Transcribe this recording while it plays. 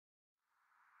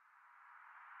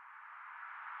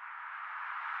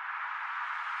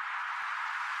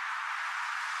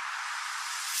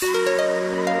We're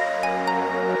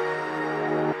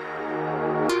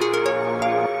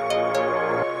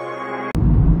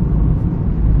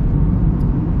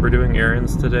doing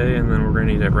errands today, and then we're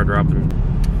gonna eat at Red Robin.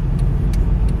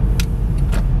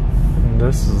 And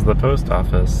this is the post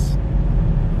office.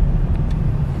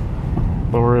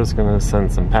 Laura's gonna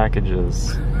send some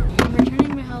packages. I'm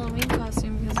returning my Halloween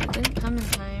costume because it didn't come in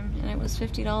time, and it was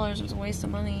 $50. It was a waste of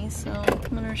money, so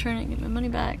I'm gonna return it and get my money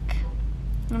back.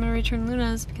 I'm gonna return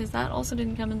Luna's because that also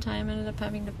didn't come in time. I ended up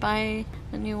having to buy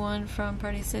a new one from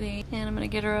Party City, and I'm gonna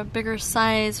get her a bigger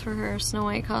size for her Snow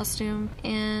White costume,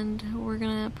 and we're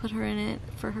gonna put her in it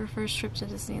for her first trip to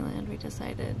Disneyland, we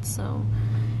decided. So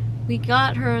we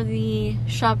got her the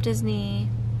Shop Disney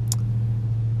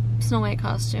Snow White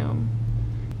costume,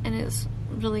 and it's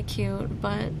really cute,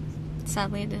 but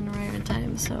sadly it didn't arrive in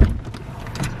time, so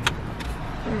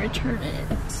we return it.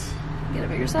 Get a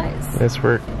bigger size. Nice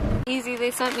work. Easy,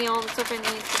 they sent me all the stuff I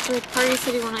need. For the Party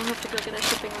City one, I have to go get a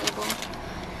shipping label.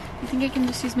 I think I can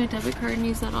just use my debit card and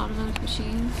use that automatic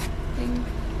machine thing.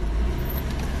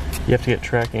 You have to get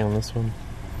tracking on this one.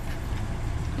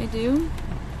 I do?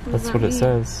 That's what it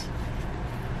says.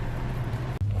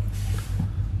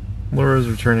 Laura's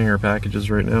returning her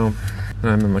packages right now,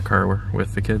 and I'm in the car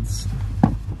with the kids.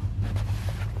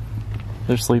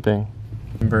 They're sleeping.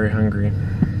 I'm very hungry,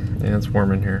 and it's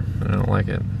warm in here. I don't like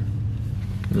it.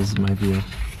 This is my view.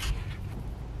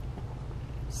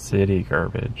 City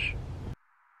garbage.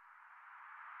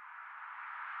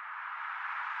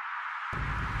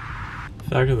 The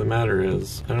fact of the matter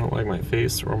is, I don't like my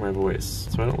face or my voice,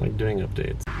 so I don't like doing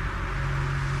updates.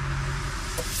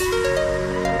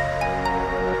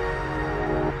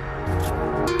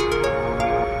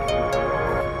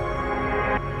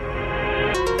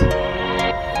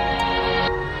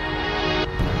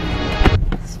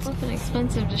 It's flipping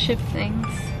expensive to ship things.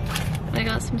 I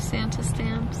got some Santa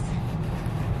stamps.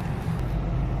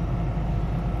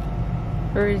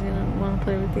 Rory's gonna want to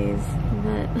play with these,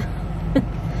 but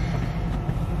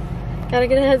gotta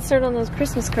get a head start on those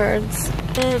Christmas cards.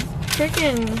 The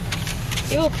frickin'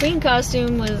 Evil Queen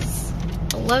costume was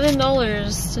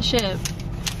 $11 to ship.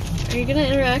 Are you gonna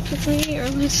interact with me, or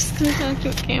am I just gonna talk to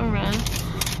a camera?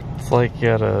 It's like you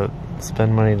gotta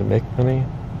spend money to make money.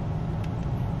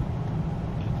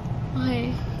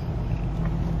 Why?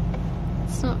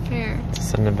 It's not fair.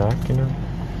 Send it back, you know?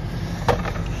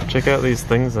 Check out these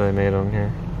things that I made on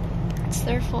here. It's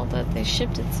their fault that they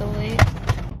shipped it so late.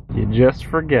 You just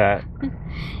forget.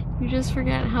 You just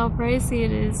forget how pricey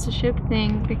it is to ship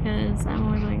things, because I'm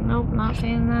always like, nope, not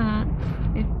paying that.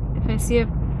 If I see a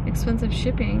expensive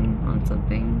shipping on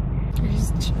something, I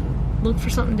just look for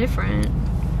something different,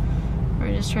 or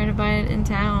I just try to buy it in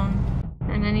town.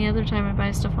 And any other time I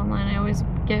buy stuff online, I always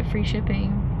get free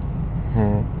shipping.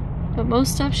 But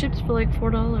most stuff ships for like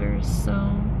 $4, so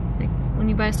like when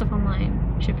you buy stuff online,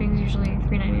 shipping is usually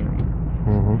 $3.99.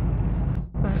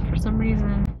 But for some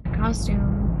reason, the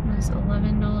costume was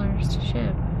 $11 to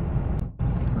ship.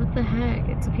 Like, what the heck?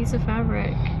 It's a piece of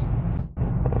fabric.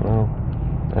 I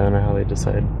don't know how they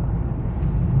decide.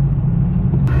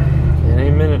 Any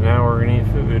minute now, we're gonna eat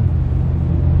food.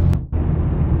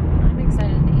 I'm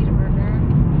excited to eat a burger.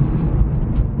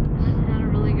 I haven't had a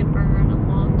really good burger in a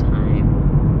long time.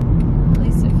 At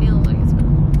least it feels like it's been a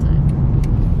long time.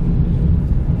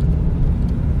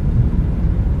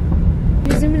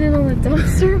 You're zooming in on the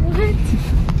dumpster? What?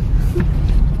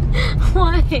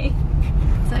 Why?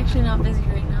 It's actually not busy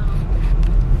right now.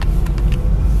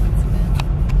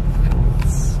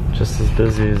 It's just as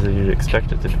busy as you'd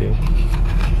expect it to be.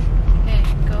 Okay,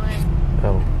 go ahead.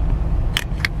 Oh.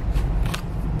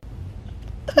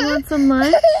 You want some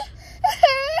lunch?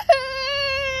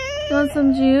 You want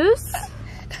some juice?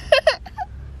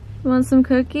 You want some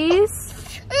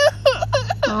cookies?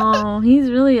 Oh, he's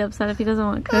really upset if he doesn't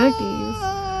want cookies.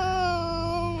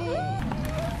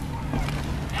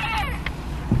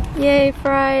 Yay,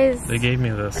 fries. They gave me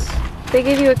this. They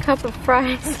gave you a cup of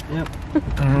fries. Yep. I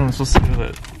don't know what I'm supposed to do with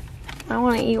it. I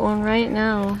want to eat one right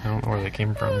now. I don't know where they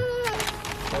came from.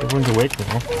 Everyone's awake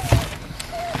now.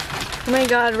 Oh my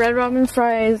god, Red Robin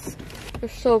fries. They're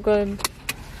so good.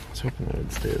 I was hoping they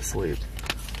would stay asleep.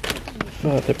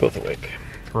 But they're both awake.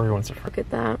 Rory wants a fry. Look at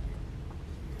that.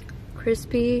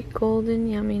 Crispy, golden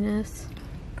yumminess.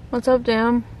 What's up,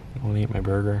 Dan? I want to eat my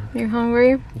burger. You're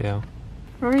hungry? Yeah.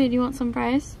 Rory, do you want some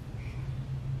fries?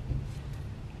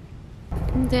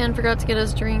 Dan forgot to get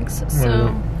us drinks,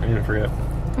 so... I didn't forget. I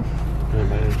didn't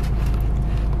buy any.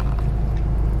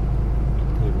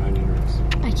 I didn't buy any drinks.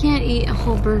 I can't eat a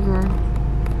whole burger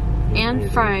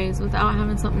and fries without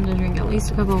having something to drink, at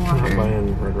least a cup of water. I'm not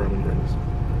buying Red Robin drinks.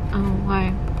 Oh, why?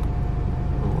 I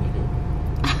don't like it.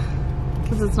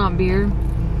 Because it's not beer.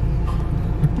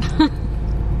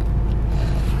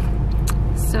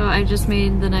 So I just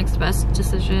made the next best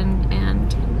decision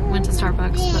and went to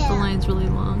Starbucks, but the line's really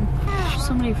long. There's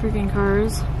so many freaking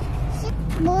cars.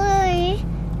 Boy,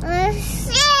 a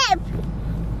ship!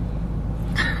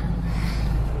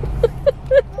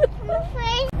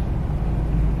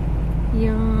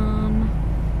 Yum.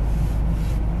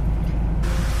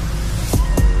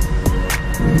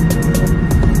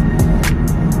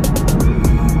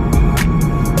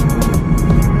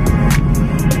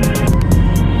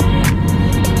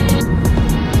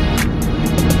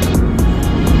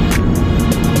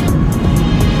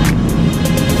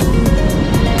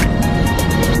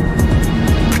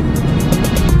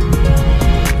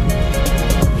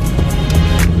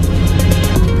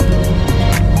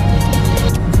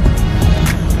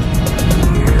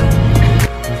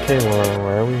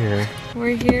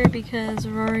 We're here because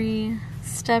Rory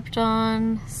stepped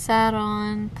on, sat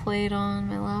on, played on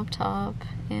my laptop,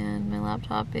 and my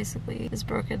laptop basically is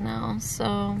broken now,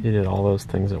 so... He did all those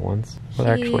things at once? What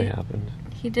actually happened?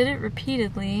 He did it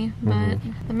repeatedly, but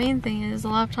the main thing is the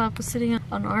laptop was sitting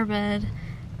on our bed,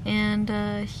 and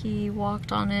he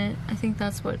walked on it. I think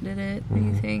that's what did it. What do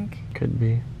you think? Could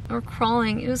be. Or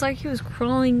crawling. It was like he was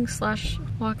crawling slash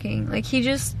walking. Like he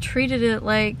just treated it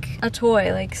like a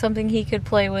toy, like something he could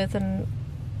play with, and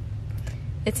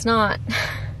it's not.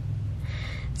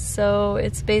 So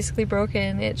it's basically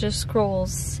broken. It just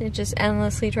scrolls. It just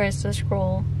endlessly tries to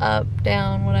scroll up,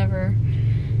 down, whatever.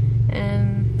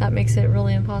 And that makes it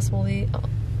really impossible to...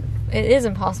 It is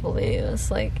impossible to use.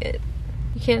 Like,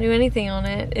 you can't do anything on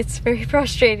it. It's very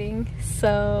frustrating.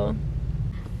 So...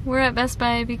 We're at Best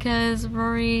Buy because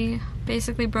Rory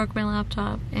basically broke my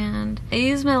laptop, and I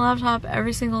use my laptop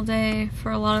every single day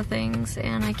for a lot of things,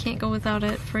 and I can't go without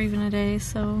it for even a day,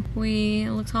 so we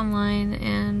looked online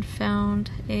and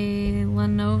found a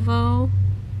Lenovo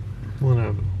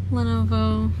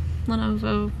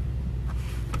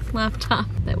laptop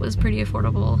that was pretty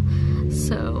affordable,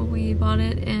 so we bought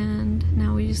it and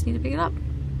now we just need to pick it up.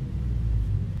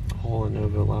 All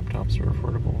Lenovo laptops are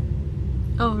affordable.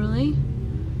 Oh, really?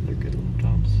 They're good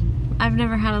laptops. I've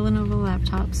never had a Lenovo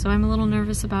laptop, so I'm a little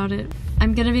nervous about it.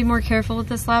 I'm gonna be more careful with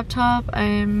this laptop.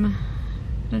 I'm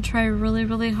gonna try really,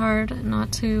 really hard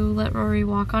not to let Rory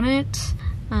walk on it.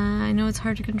 I know it's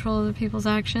hard to control other people's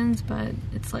actions, but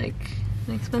it's like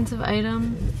an expensive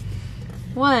item.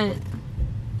 What?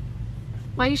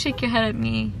 Why you shake your head at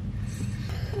me?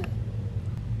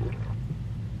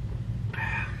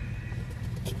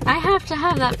 I have to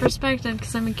have that perspective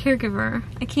because I'm a caregiver.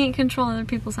 I can't control other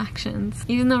people's actions.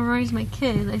 Even though Rory's my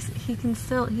kid, he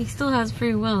still has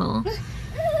free will.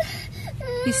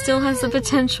 He still has the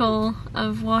potential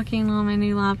of walking on my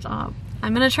new laptop.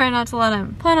 I'm gonna try not to let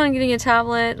him. Plan on getting a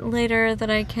tablet later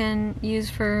that I can use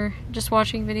for just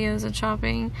watching videos and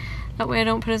shopping. That way I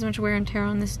don't put as much wear and tear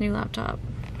on this new laptop.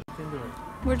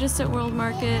 We're just at World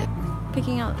Market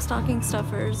picking out stocking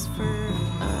stuffers for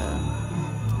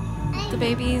the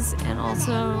babies, and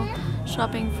also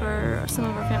shopping for some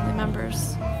of our family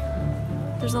members.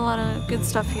 There's a lot of good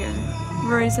stuff here.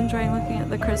 Rory's enjoying looking at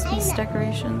the Christmas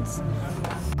decorations.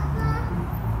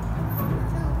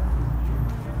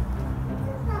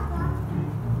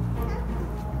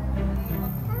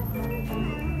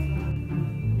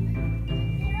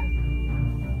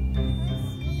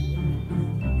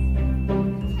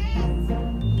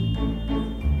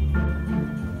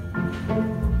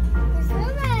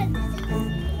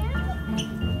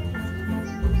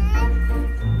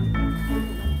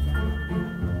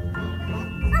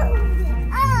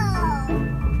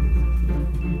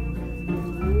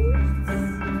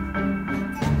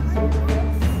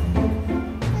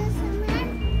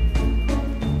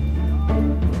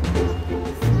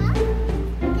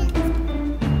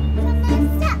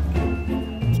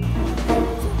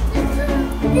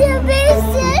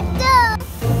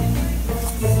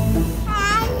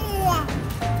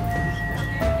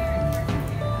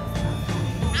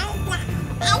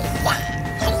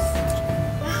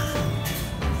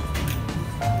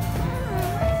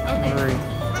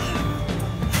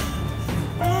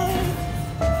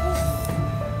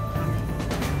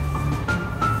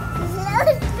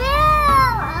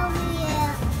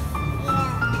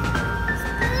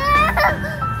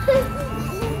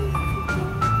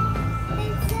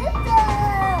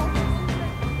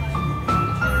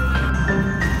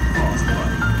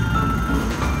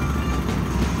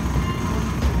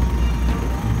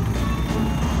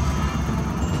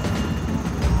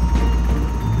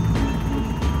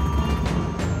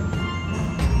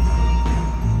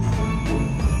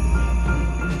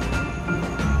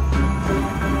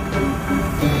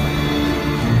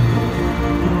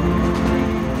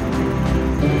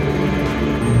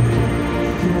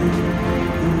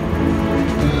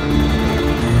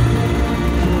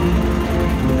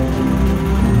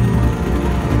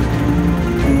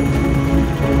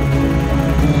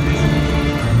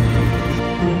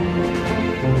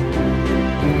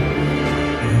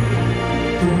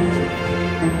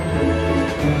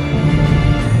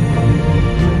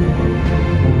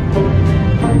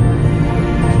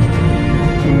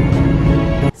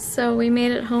 So we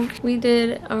made it home. We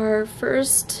did our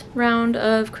first round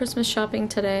of Christmas shopping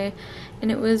today,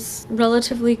 and it was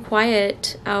relatively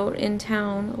quiet out in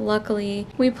town. Luckily,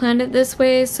 we planned it this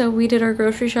way, so we did our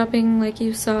grocery shopping like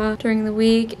you saw during the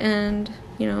week, and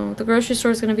you know, the grocery store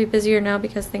is going to be busier now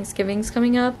because Thanksgiving's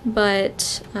coming up,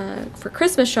 but for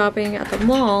Christmas shopping at the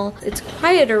mall, it's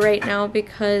quieter right now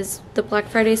because the Black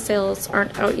Friday sales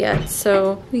aren't out yet.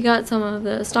 So we got some of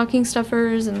the stocking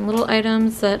stuffers and little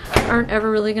items that aren't ever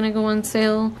really going to go on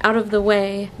sale out of the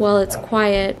way while it's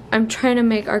quiet. I'm trying to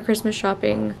make our Christmas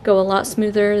shopping go a lot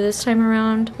smoother this time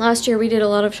around. Last year we did a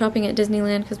lot of shopping at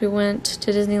Disneyland because we went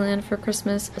to Disneyland for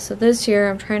Christmas. So this year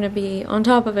I'm trying to be on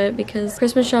top of it because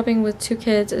Christmas shopping with 2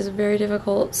 kids is very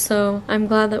difficult. So I'm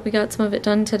glad that we got some of it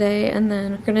done today, and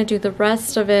then we're gonna do the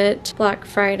rest of it Black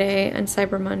Friday and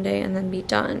Cyber Monday and then be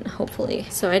done, hopefully.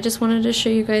 So I just wanted to show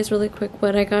you guys really quick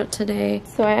what I got today.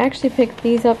 So I actually picked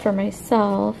these up for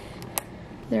myself.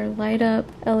 They're light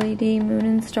up LED moon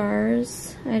and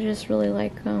stars. I just really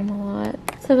like them a lot.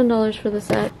 $7 for the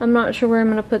set. I'm not sure where I'm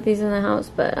gonna put these in the house,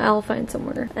 but I'll find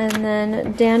somewhere. And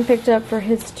then Dan picked up for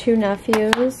his 2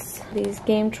 nephews these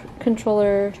game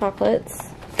controller chocolates.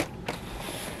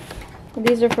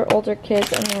 These are for older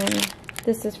kids, and then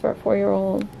this is for a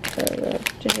 4-year-old, the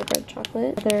gingerbread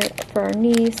chocolate. They're for our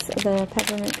niece, the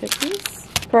peppermint cookies.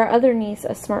 For our other niece, a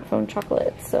smartphone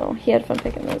chocolate, so he had fun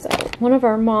picking those out. One of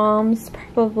our moms,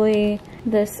 probably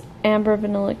this amber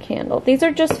vanilla candle. These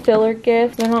are just filler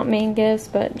gifts. They're not main gifts,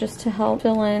 but just to help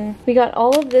fill in. We got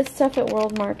all of this stuff at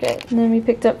World Market. And then we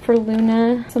picked up for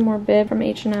Luna some more bib from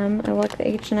H&M. I like the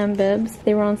H&M bibs.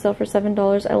 They were on sale for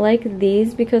 $7. I like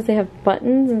these because they have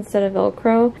buttons instead of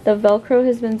Velcro. The Velcro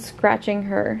has been scratching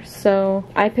her, so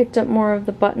I picked up more of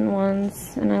the button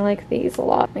ones, and I like these a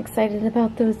lot. I'm excited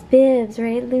about those bibs,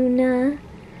 right, Luna?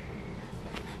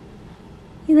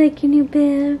 You like your new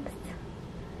bibs?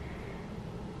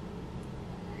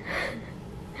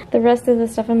 The rest of the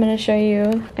stuff I'm going to show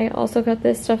you. I also got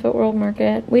this stuff at World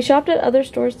Market. We shopped at other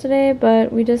stores today,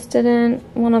 but we just didn't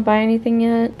want to buy anything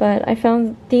yet. But I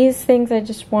found these things I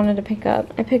just wanted to pick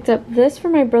up. I picked up this for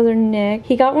my brother Nick.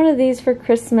 He got one of these for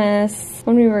Christmas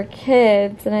when we were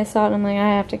kids, and I saw it and I'm like,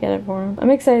 I have to get it for him.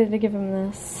 I'm excited to give him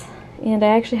this. And I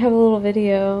actually have a little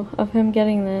video of him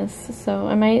getting this, so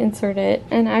I might insert it.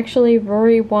 And actually,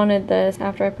 Rory wanted this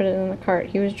after I put it in the cart.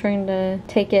 He was trying to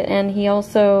take it, and he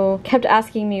also kept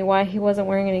asking me why he wasn't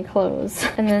wearing any clothes.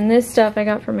 And then this stuff I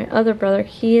got from my other brother.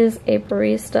 He is a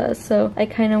barista, so I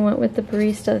kind of went with the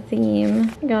barista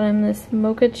theme. I got him this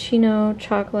mochaccino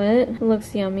chocolate. It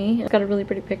looks yummy. It's got a really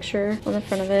pretty picture on the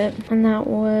front of it. And that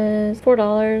was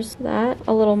 $4. That.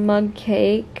 A little mug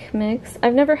cake mix.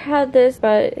 I've never had this,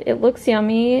 but it looks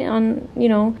yummy on, you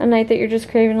know, a night that you're just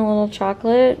craving a little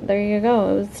chocolate. There you go.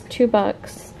 It was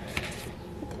 $2.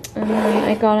 And then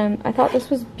I got him, I thought this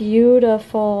was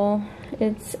beautiful.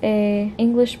 It's a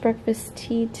English breakfast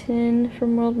tea tin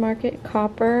from World Market,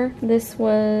 copper. This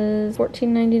was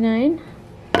 $14.99.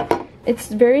 It's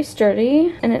very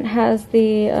sturdy, and it has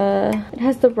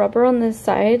the rubber on this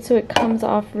side, so it comes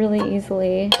off really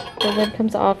easily. The lid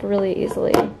comes off really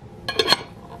easily.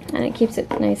 And it keeps it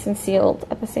nice and sealed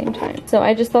at the same time. So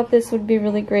I just thought this would be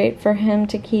really great for him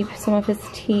to keep some of his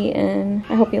tea in.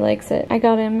 I hope he likes it. I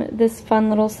got him this fun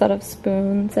little set of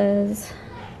spoons. It says,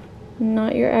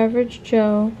 not your average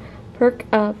Joe, perk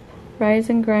up, rise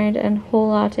and grind, and whole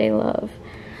latte love.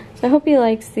 So I hope he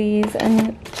likes these.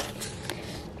 And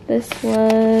this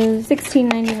was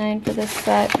 $16.99 for this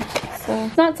set. So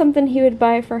it's not something he would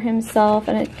buy for himself,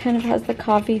 and it kind of has the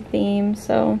coffee theme,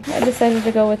 so I decided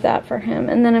to go with that for him.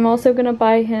 And then I'm also going to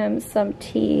buy him some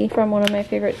tea from one of my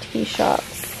favorite tea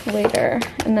shops later,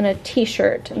 and then a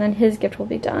t-shirt, and then his gift will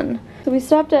be done. So we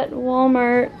stopped at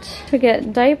Walmart to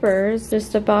get diapers,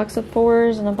 just a box of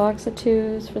 4s and a box of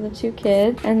 2s for the 2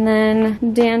 kids. And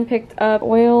then Dan picked up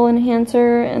oil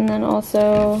enhancer, and then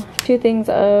also 2 things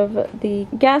of the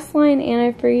gas line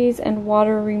antifreeze and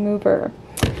water remover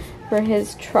for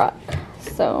his truck.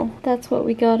 So that's what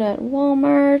we got at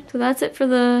Walmart. So that's it for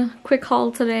the quick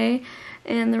haul today.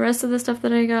 And the rest of the stuff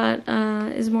that I got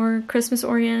is more Christmas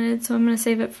oriented, so I'm going to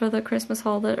save it for the Christmas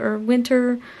haul or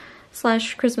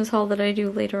winter/Christmas haul that I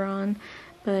do later on.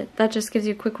 But that just gives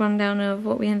you a quick rundown of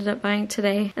what we ended up buying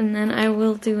today. And then I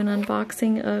will do an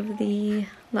unboxing of the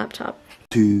laptop.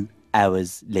 2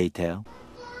 hours later.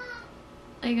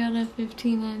 I got a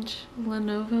 15-inch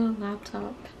Lenovo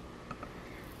laptop.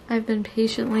 I've been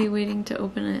patiently waiting to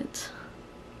open it.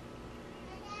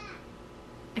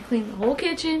 I cleaned the whole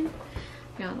kitchen,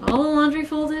 got all the laundry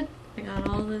folded, I got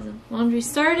all the laundry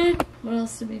started. What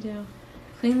else did we do?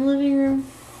 Clean the living room,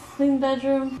 clean the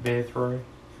bedroom. Bathe Rory.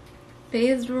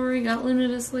 Bathed Rory, got Luna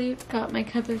to sleep. Got my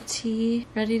cup of tea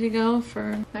ready to go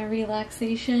for my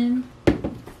relaxation.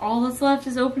 All that's left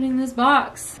is opening this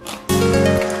box.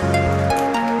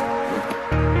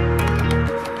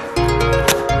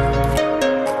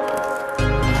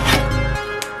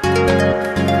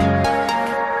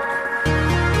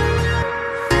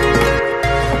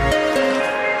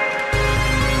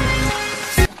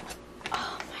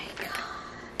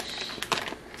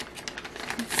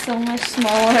 So much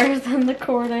smaller than the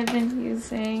cord I've been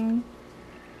using.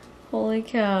 Holy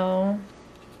cow.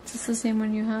 Is this the same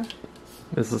one you have?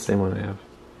 It's the same one I have.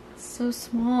 It's so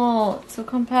small. It's so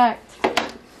compact.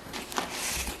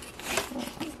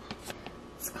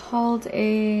 It's called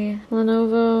a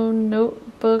Lenovo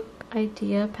Notebook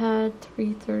IdeaPad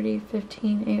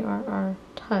 33015 ARR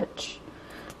Touch.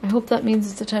 I hope that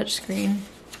means it's a touch screen.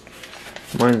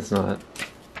 Mine's not.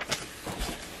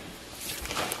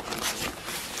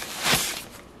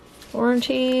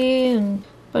 Warranty and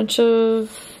a bunch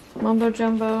of mumbo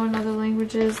jumbo in other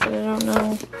languages that I don't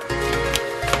know.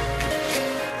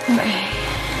 Okay.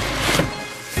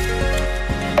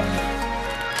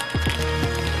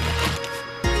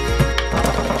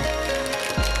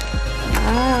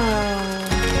 Wow.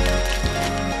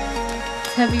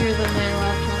 It's heavier than my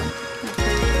laptop.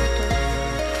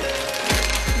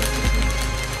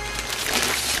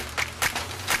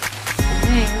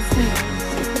 Dang, this thing is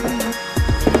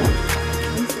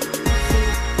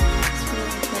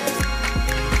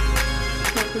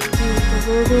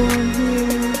logo on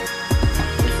here.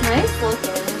 It's nice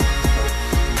looking.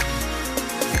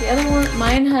 The other one,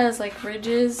 mine has like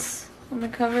ridges on the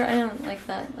cover. I don't like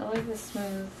that. I like the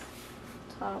smooth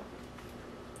top.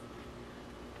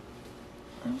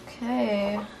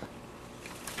 Okay.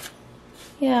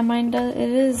 Yeah, mine does. It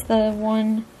is the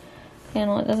one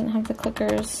panel. It doesn't have the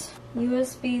clickers.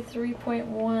 USB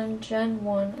 3.1 Gen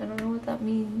 1. I don't know what that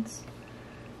means.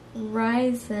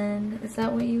 Ryzen. Is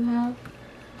that what you have?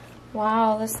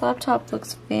 Wow, this laptop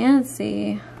looks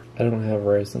fancy. I don't have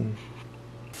Ryzen.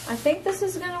 I think this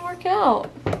is gonna work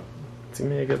out. It's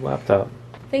gonna be a good laptop.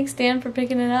 Thanks, Dan, for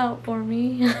picking it out for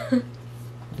me.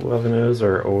 Levonos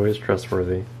are always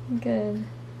trustworthy. Good.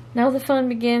 Now the fun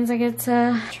begins. I get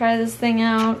to try this thing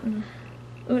out.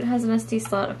 Ooh, it has an SD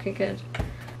slot. Okay, good.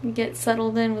 Get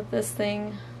settled in with this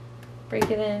thing. Break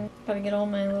it in. Gotta get all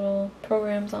my little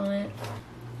programs on it.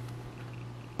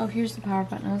 Oh, here's the power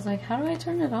button. I was like, how do I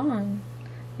turn it on?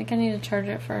 I think I need to charge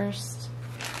it first.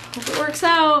 Hope it works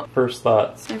out. First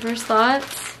thoughts. My first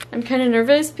thoughts. I'm kind of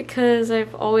nervous because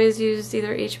I've always used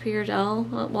either HP or Dell.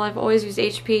 Well, I've always used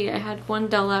HP. I had one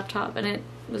Dell laptop and it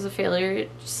was a failure. It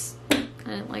just, I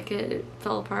didn't like it. It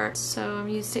fell apart. So I'm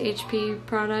used to HP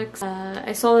products.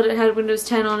 I saw that it had Windows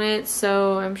 10 on it,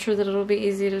 so I'm sure that it'll be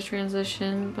easy to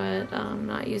transition, but I'm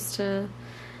not used to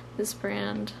this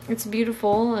brand. It's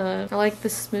beautiful. I like the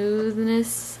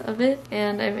smoothness of it,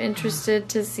 and I'm interested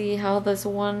to see how this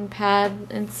one pad,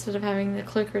 instead of having the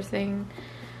clicker thing,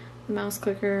 the mouse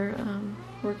clicker,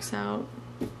 works out.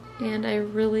 And I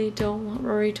really don't want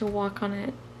Rory to walk on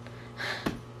it.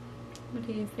 What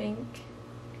do you think?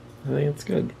 I think it's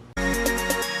good.